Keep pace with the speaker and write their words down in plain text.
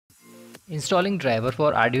Installing driver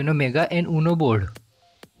for Arduino MEGA UNO board.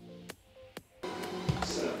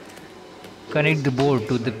 Connect the board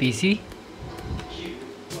to the PC.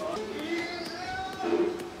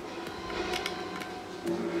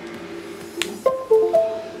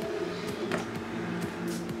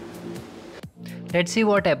 Let's see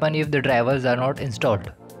what happens if the drivers are not installed.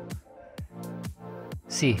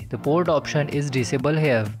 See, the port option is disabled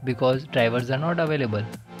here because drivers are not available.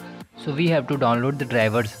 So we have to download the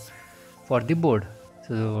drivers for the board.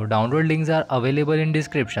 So download links are available in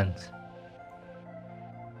descriptions.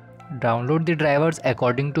 Download the drivers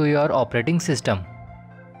according to your operating system.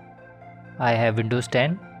 I have Windows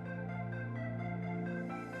 10.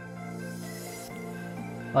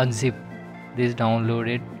 Unzip this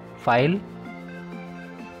downloaded file.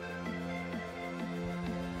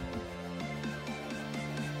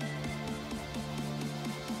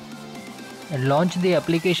 And launch the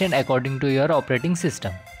application according to your operating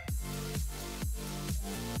system.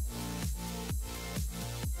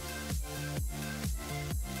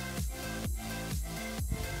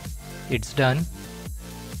 It's done.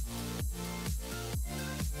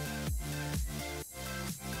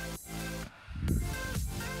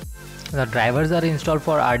 The drivers are installed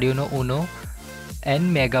for Arduino UNO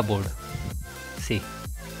and MEGA board. See,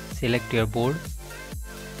 select your board.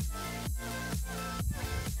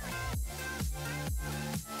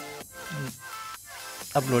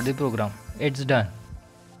 Upload the program. It's done.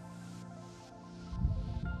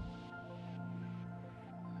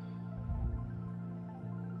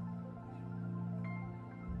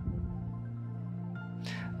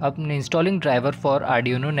 Up installing driver for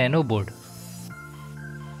Arduino NANO board.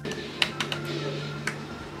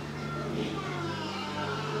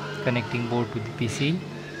 Connecting board to the PC.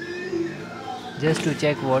 Just to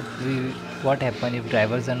check what happens if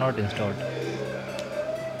drivers are not installed.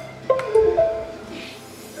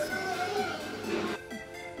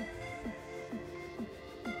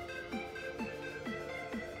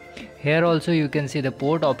 Here also you can see the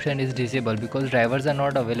port option is disabled because drivers are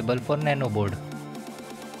not available for Nano board.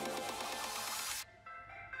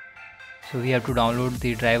 So we have to download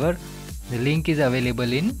the driver. The link is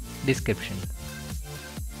available in description.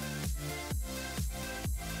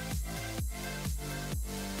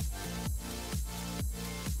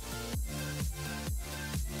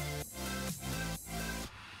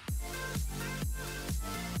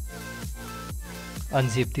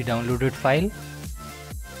 Unzip the downloaded file.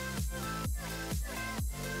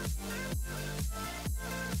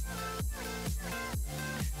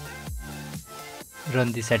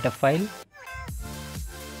 Run the setup file.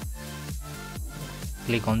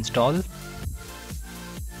 Click on install.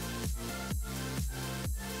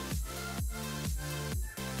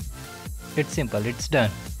 It's simple, it's done.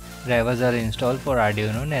 Drivers are installed for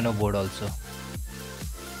Arduino NANO board also.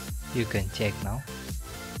 You can check now.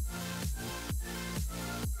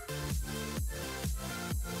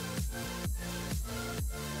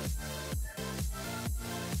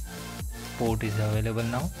 Port is available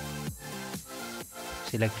now.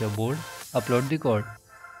 Select your board, upload the code.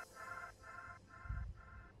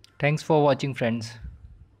 Thanks for watching, friends.